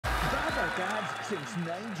Since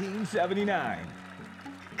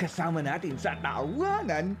 1979. Kasama natin sa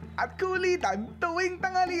tawanan at kulitan tuwing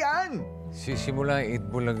tanghalian. Sisimula Eat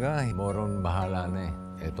Bulaga, moron bahala na eh.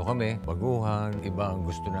 Ito kami, baguhan, iba ang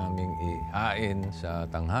gusto naming ihain sa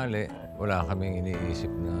tanghali. Wala kaming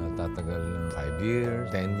iniisip na tatagal ng 5 years,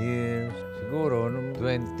 10 years. Siguro, nung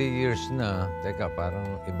 20 years na, teka,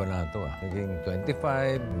 parang iba na ito ah. Naging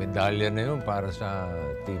 25, medalya na yun para sa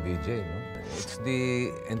TVJ, no? It's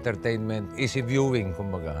the entertainment, easy viewing,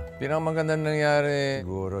 kumbaga. Pinakamagandang nangyari,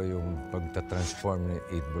 siguro yung pagtatransform ng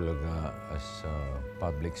Eat Bulaga as a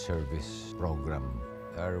public service program.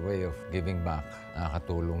 Our way of giving back,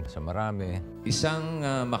 nakakatulong sa marami. Isang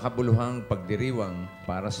makabuluhang pagdiriwang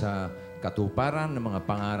para sa katuparan ng mga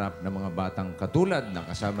pangarap ng mga batang katulad na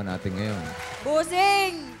kasama natin ngayon.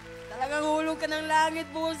 Busing! Talagang hulog ka ng langit,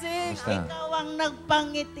 Busing! Basta. Ikaw ang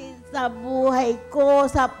nagpangiti sa buhay ko,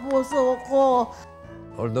 sa puso ko.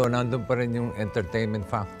 Although nandun pa rin yung entertainment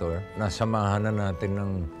factor, nasamahan na natin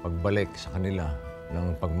ng pagbalik sa kanila,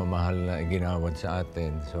 ng pagmamahal na iginawad sa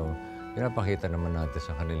atin. So, pinapakita naman natin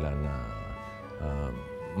sa kanila na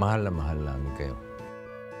mahal na mahal namin kayo.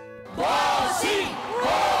 Bossing!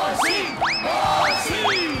 Bossing!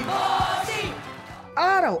 Bossing! Bossing!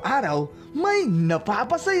 Araw-araw may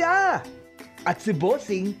napapasaya. At si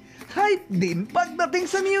Bossing, hype din pagdating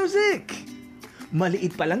sa music.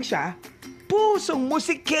 Maliit pa lang siya, pusong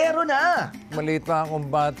musikero na. Maliit pa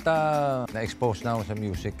akong bata, na-expose na ako sa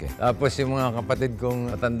music eh. Tapos yung mga kapatid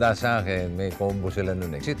kong matanda sa akin, may combo sila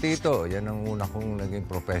nun eh. Si Tito, yan ang una kong naging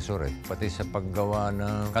professor eh. Pati sa paggawa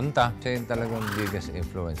ng kanta, siya yung talagang biggest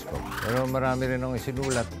influence ko. Pero marami rin akong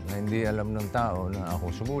isinulat na hindi alam ng tao na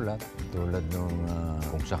ako sumulat. Tulad nung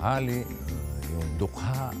Kung Sakali, yung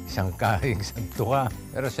Dukha, Isang Kahig, Isang Tuka.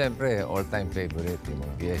 Pero siyempre, all-time favorite yung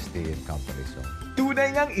mga BST and company song.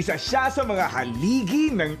 Tunay ngang isa siya sa mga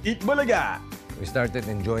haligi ng Eat Bulaga. We started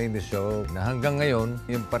enjoying the show na hanggang ngayon,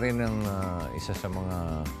 yun pa rin ang isa sa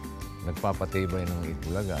mga nagpapatibay ng Eat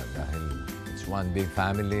Bulaga dahil it's one big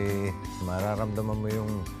family. Mararamdaman mo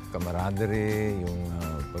yung camaraderie, yung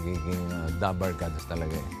pagiging Dabarkads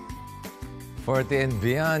talaga eh. 40 and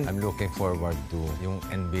beyond, I'm looking forward to yung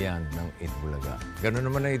and beyond ng Eat Bulaga. Ganun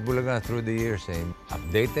naman ang Eat Bulaga through the years eh.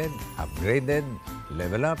 Updated, upgraded,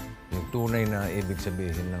 level up. Yung tunay na ibig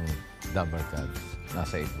sabihin ng Dabarkads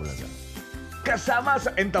nasa Eat Bulaga. Kasama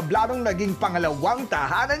sa entabladong naging pangalawang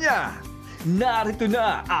tahanan niya, narito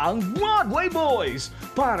na ang Broadway Boys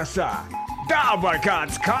para sa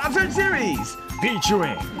Dabarkads Concert Series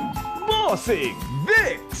featuring Bossing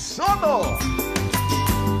Vic Sotto.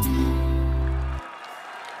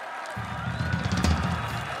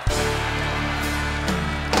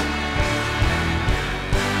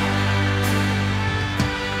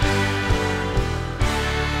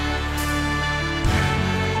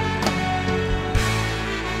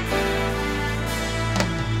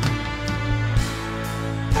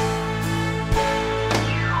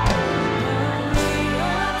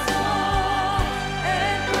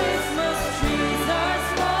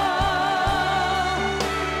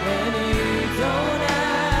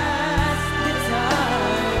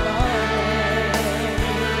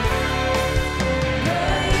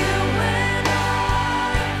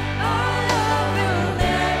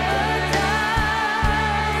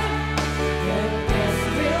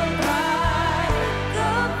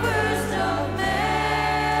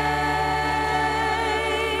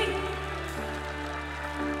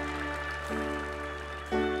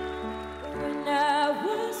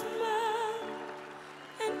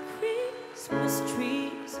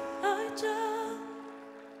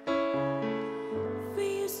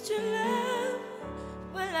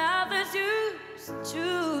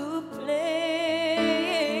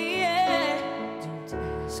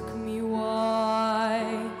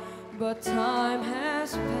 Time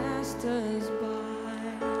has passed us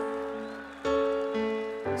by.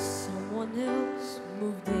 Someone else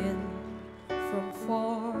moved in from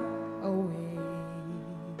far away.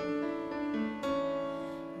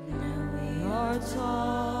 Now we are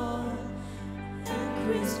tall and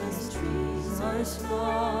Christmas trees are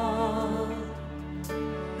small.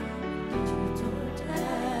 You don't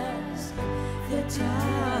ask the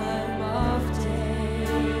time of day.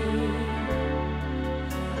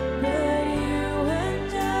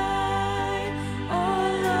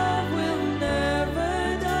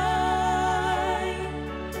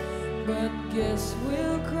 Guess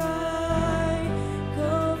we'll cry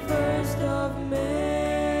come 1st of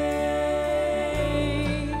May.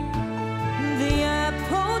 The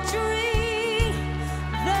apple tree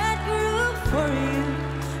that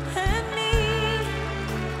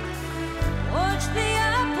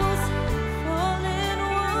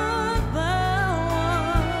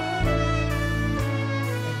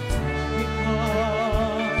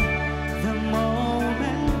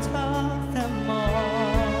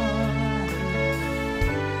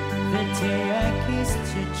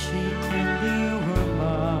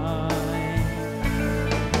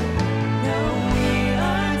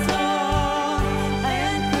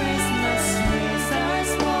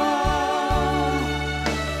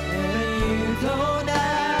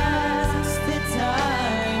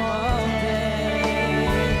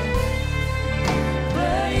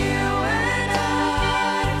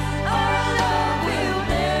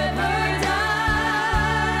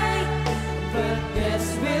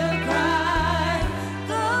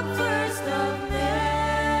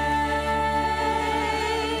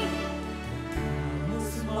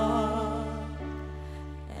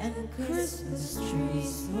Christmas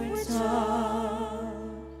trees were tall.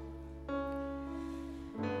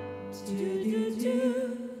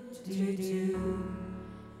 Do-do-do, do-do,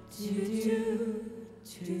 do-do,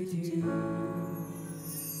 do-do.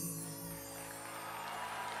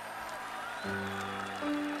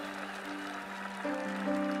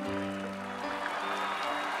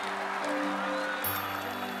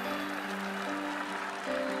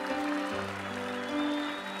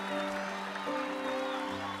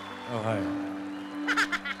 Oh, hi.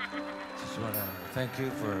 Just want to thank you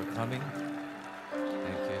for coming.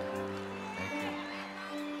 Thank you. Thank you.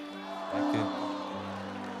 Thank you.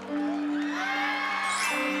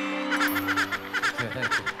 Okay,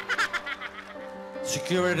 thank you.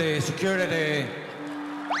 Security, security.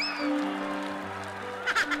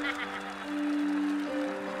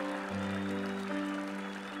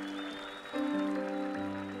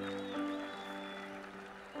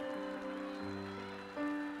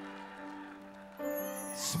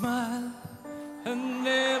 Smile, an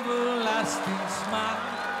everlasting smile.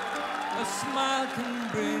 A smile can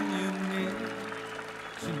bring you near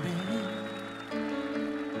to me.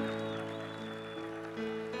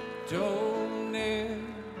 Don't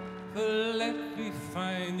ever let me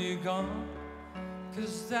find you gone,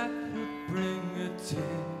 'cause that would bring a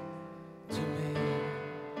tear to me.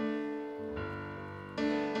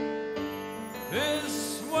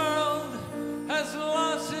 This world has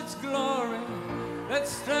lost its glory.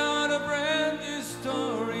 Let's start a brand new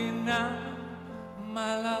story now,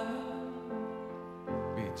 my love.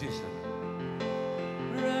 Beaches.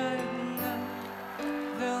 Right now,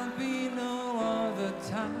 there'll be no other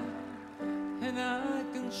time, and I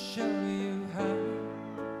can show you how,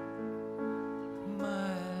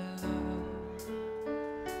 my love.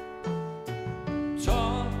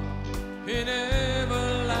 Talk in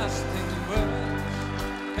everlasting words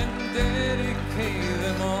and dedicate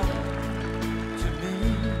them all.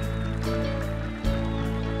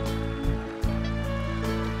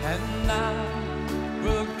 And I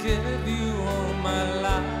will give you all my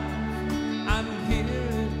life. I'm here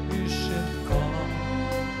if you should call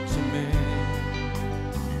to me.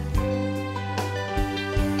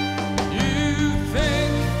 You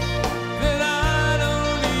think that I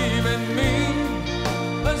don't even mean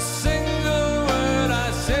a single word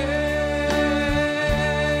I say.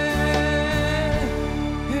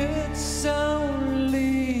 It's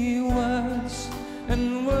only words,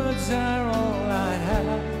 and words are all I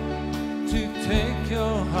have to take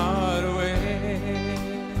your heart away.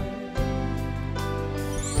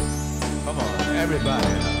 Come on,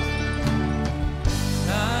 everybody.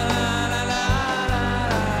 La la la la la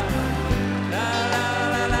la la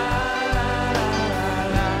la la la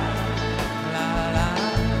la.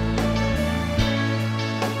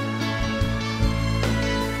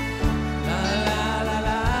 La la la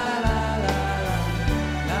la la la la.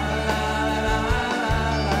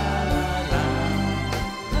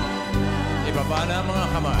 Ibaba na ang mga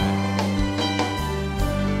kamay.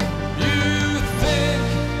 You think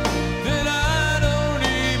that I don't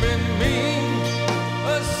even mean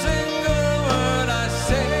a single word I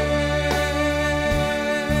say.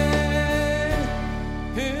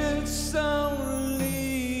 It's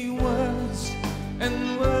only words,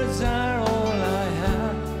 and words are all I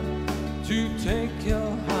have to take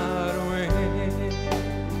your heart away.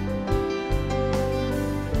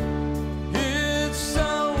 It's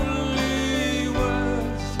only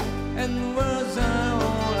words, and words are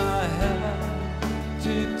all I have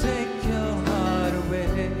to take your heart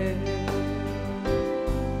away.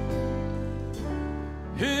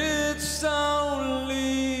 It's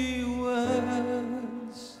only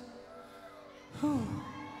words.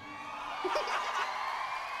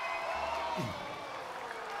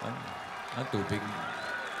 Ang tubig.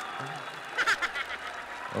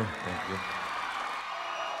 Oh, thank you.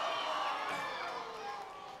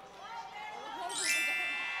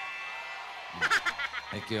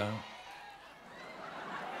 Thank you.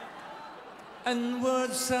 And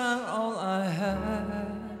words are all I have.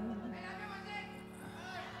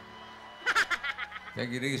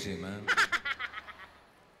 Thank you, Rizzy, man.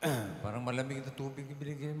 Parang malamig na tubig yung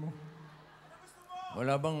binigay mo.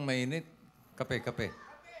 Wala bang mainit? Kape, kape.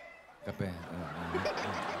 Kape.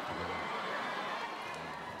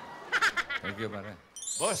 Thank you, pare.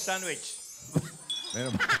 Boss, sandwich.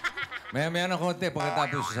 Meron ba? Maya-maya na konti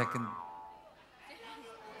pagkatapos sa second.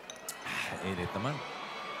 Init naman.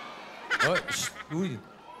 Oh, shh, uy.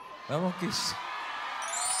 Tamang kiss.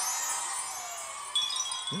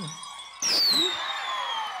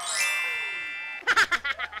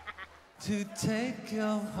 To take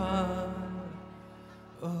your heart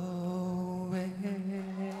away.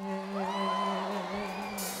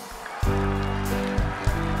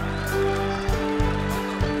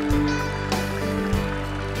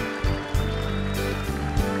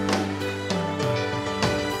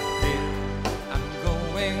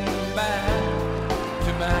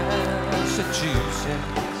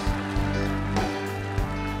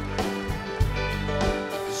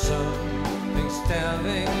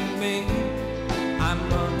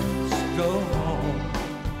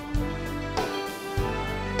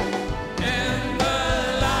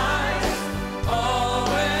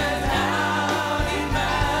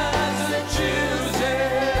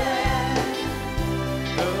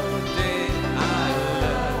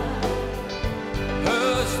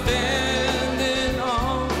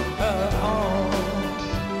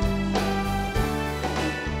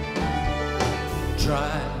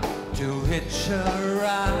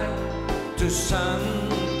 to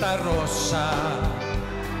Santa Rosa.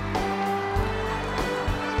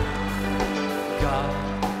 Got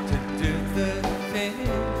to do the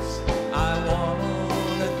things I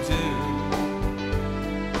wanna do.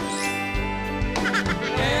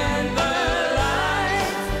 And the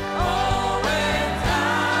lights all went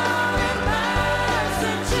out in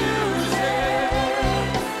Massachusetts.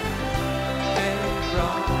 They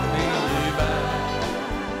brought me back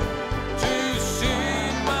to see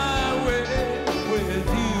my way with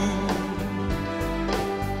you.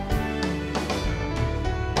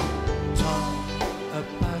 Talk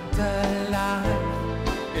about the life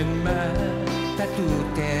in Massachusetts.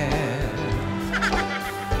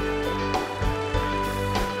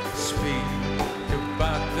 Speak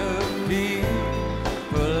about the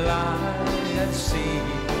people I had seen.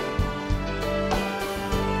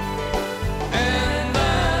 And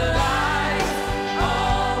the lights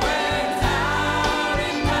all went out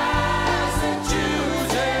in Massachusetts.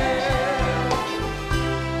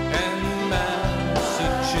 And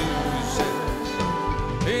Massachusetts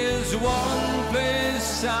is one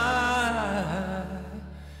place I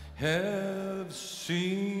have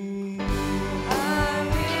seen. I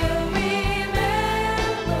will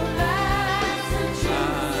remember Massachusetts.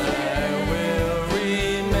 I will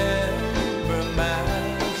remember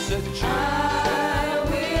Massachusetts. I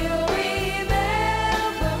will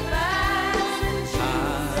remember Massachusetts. I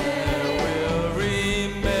will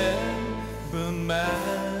remember Massachusetts.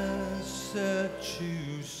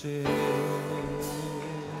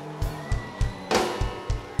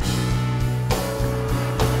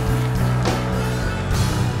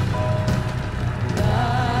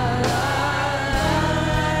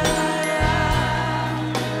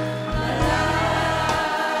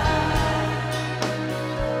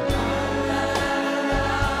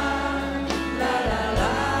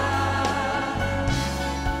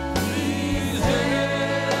 Please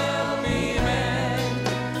help me mend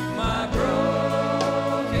my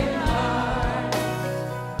broken heart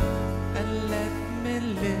and let me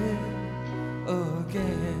live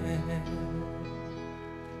again.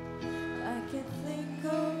 I can think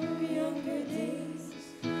of younger days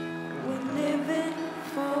when living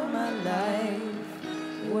for my life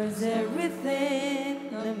was everything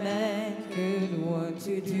a man could want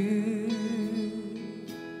to do.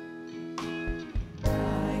 I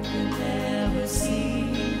could never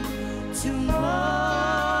see tomorrow,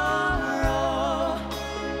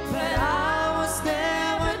 but I was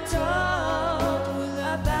never told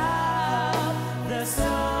about the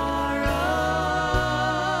sorrow.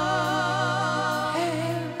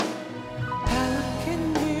 How can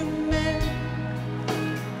you mend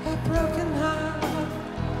a broken heart?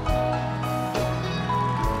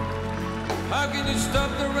 How can you stop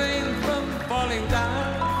the rain from falling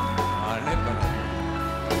down?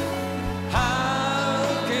 How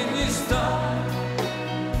can you stop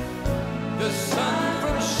the sun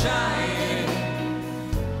from shining?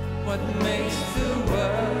 What makes the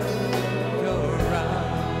world go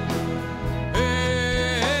round?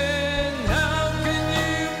 And how can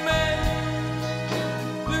you mend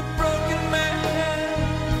the broken man?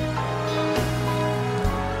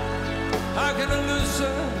 How can a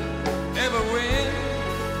loser ever win?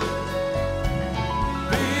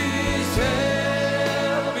 Please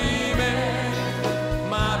help me mend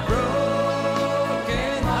my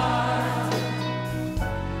broken heart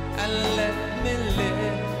and let me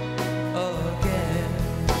live again.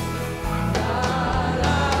 La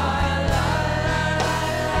la la la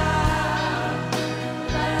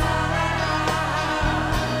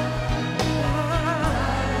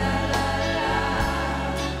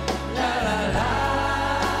la la la.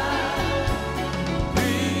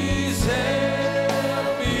 Please help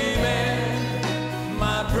me mend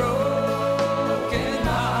my broken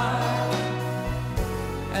heart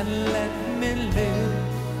and let me live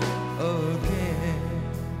again.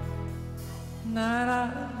 Na la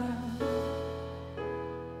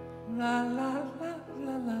la la la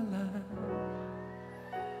la la la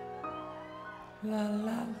la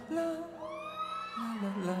la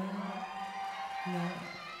la la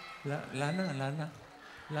la Lana, Lana,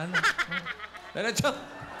 Lana. Let's go.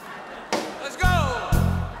 Let's go.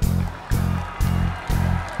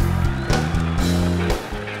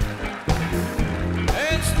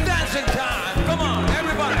 It's dancing time. Come on,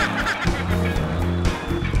 everybody.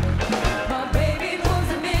 My baby moves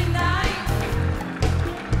at midnight,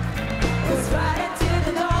 goes right into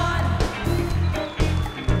the dawn.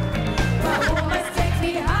 My woman takes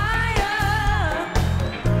me higher.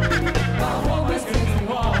 My woman takes me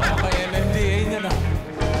warm. May MMDA na.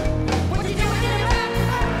 What you doing in the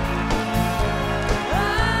back?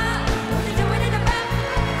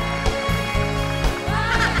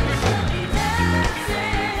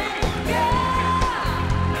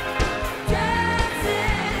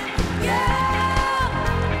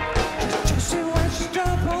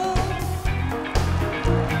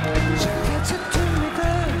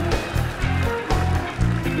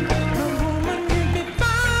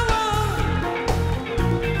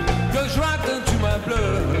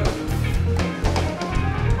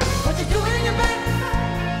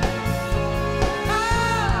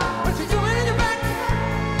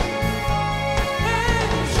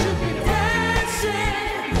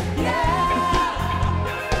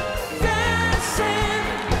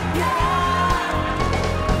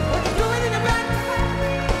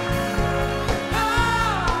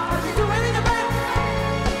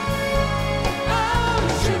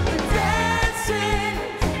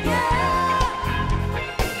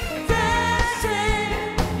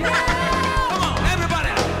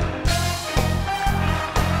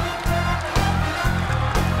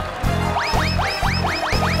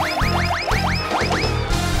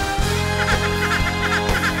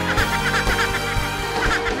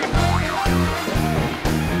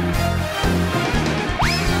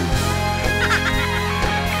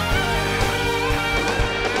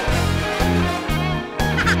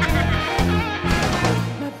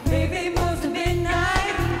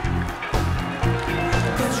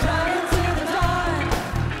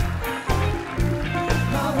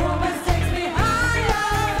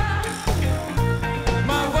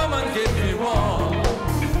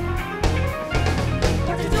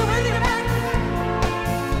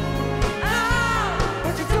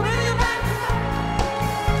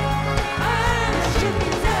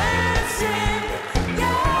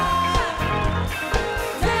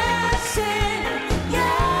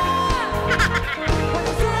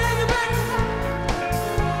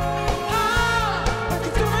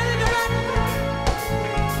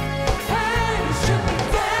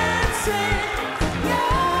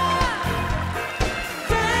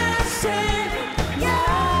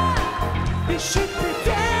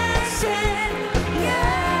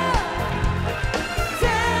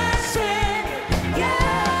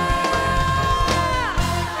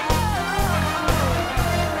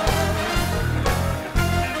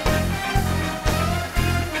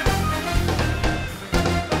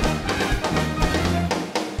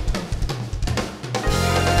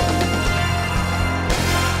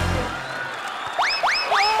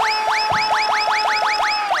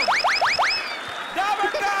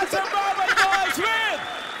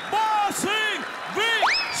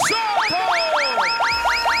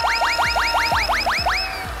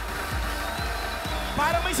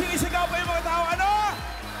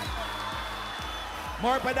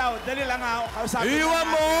 More pa daw. Dali lang ha. Kausapin Iwan lang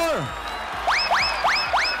more!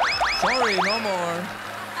 Sorry, no more.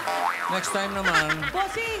 Next time naman.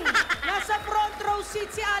 Bossing, nasa front row seat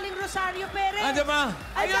si Aling Rosario Perez. Andiyan ba?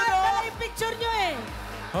 Ayan, Ayun, oh. pala yung picture nyo eh.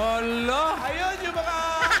 Hala! Ayun yung mga...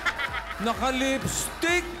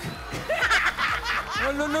 Naka-lipstick!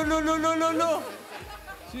 Lolo.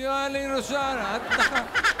 Si Aling Rosana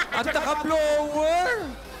at naka-blower!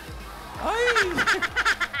 Ay!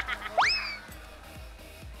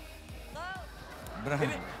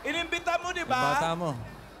 Inimbita mo, di Yung ba? bata mo.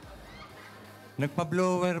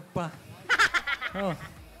 Nagpa-blower pa. Oh.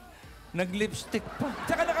 Nag-lipstick pa.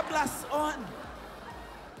 Tsaka naka-plus on.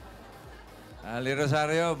 Ali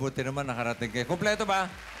Rosario, buti naman nakarating kayo. Kompleto ba?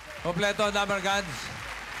 Kompleto ang Dabarkads?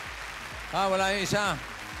 Wala yung isa.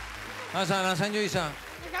 Nasaan yung isa?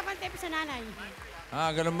 Nagkapantay pa sa nanay.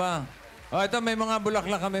 Ganun ba? Ito, may mga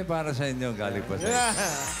bulaklak kami para sa inyo. Galing pa sa inyo.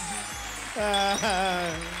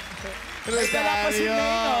 May dala pa si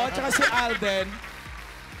Nino, tsaka si Alden.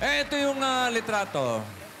 Ito yung litrato.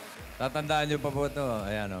 Tatandaan niyo pa po ito.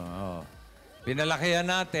 Ayan, oh. Pinalakihan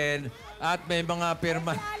natin at may mga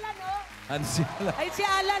pirma. Ansiala. Ay, si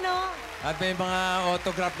Alan, oh. At may mga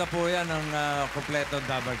autograph na po yan ng kompletong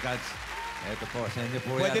Dabarkads. Ito po, sa inyo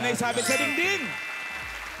po Pwede yan. na isabit sa dingding.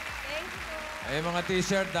 Ay, mga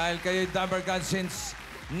t-shirt dahil kayo Dabarkads since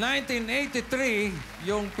 1983,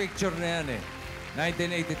 yung picture na yan eh.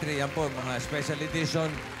 1983, yan po, mga special edition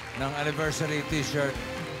ng anniversary t-shirt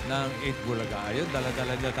ng 8 Bulaga. Ayun,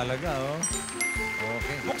 dala-dala niya talaga, oh.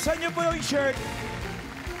 Okay. Buksan niyo po yung shirt.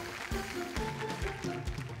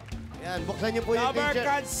 Yan, buksan niyo po yung t-shirt.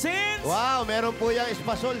 Dabarkads since Wow, meron po yung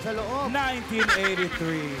espasol sa loob.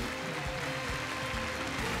 1983.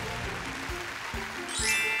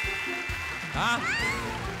 Ha?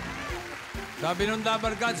 Sabi nung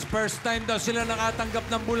Dabarkads, first time daw sila nakatanggap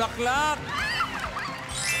ng bulaklak.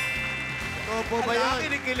 Ito po ba Ala,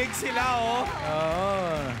 yan? kinikilig sila, oh.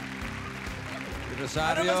 Oo. Si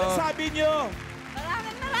Ano Rosario. masasabi niyo?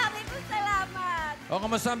 Maraming po salamat.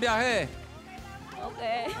 Kamusta ang biyahe?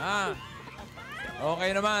 Okay. Okay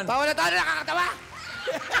naman. Tawa na tayo, nakakatawa!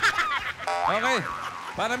 Okay.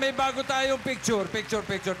 Para may bago tayong picture.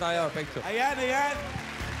 Picture tayo. Picture. Ayan.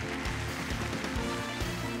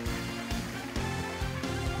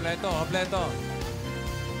 Kompleto.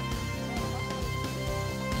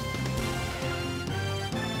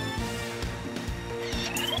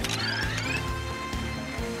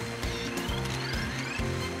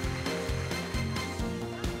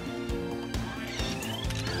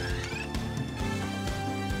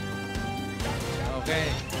 Okay.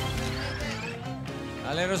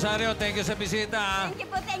 Ale Rosario, thank you sa bisita. Ha?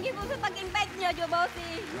 Thank you po sa pag-invite niyo, Jobosi.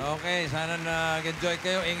 Okay, sana nag-enjoy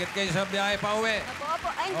kayo. Ingat kayo sa biyahe pa uwi. Opo.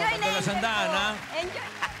 Enjoy na madalas ang enjoy daan, po. ha? Enjoy.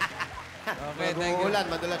 Okay, thank you. Mag-uulan,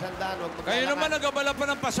 madulas ang daan. Huwag Kayo maglalakad. naman nag-abala pa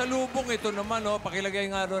ng pasalubong. Ito naman, oh. Pakilagay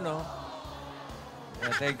nga doon, oh.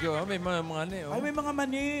 Thank you. Oh. May mga mani, oh. Ay, may mga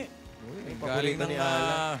mani. Galing ng...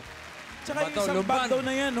 Tsaka yung Bato, isang lumban. bag daw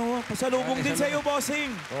na yan, oh. Pasalubong Ay, din sa sa'yo,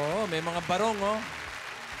 bossing. Oo, may mga barong, oh.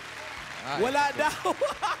 Wala daw.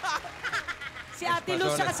 Si Ate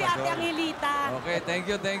Luz, saka si Ate Angelita. Okay, thank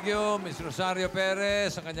you, Miss Rosario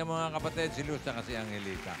Perez, sa kanyang mga kapatid, si Luz, saka si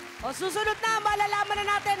Angelita. O susunod na, malalaman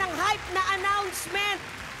na natin ang hype na announcement.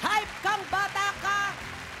 Hype kang bata ka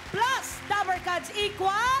plus Dabarkads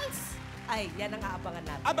equals... Ay, yan ang aabangan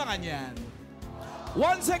natin. Abangan yan.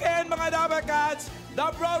 Once again, mga Dabarkads, the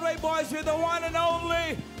Broadway boys with the one and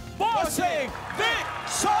only Bossing Vic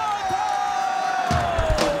Sotto!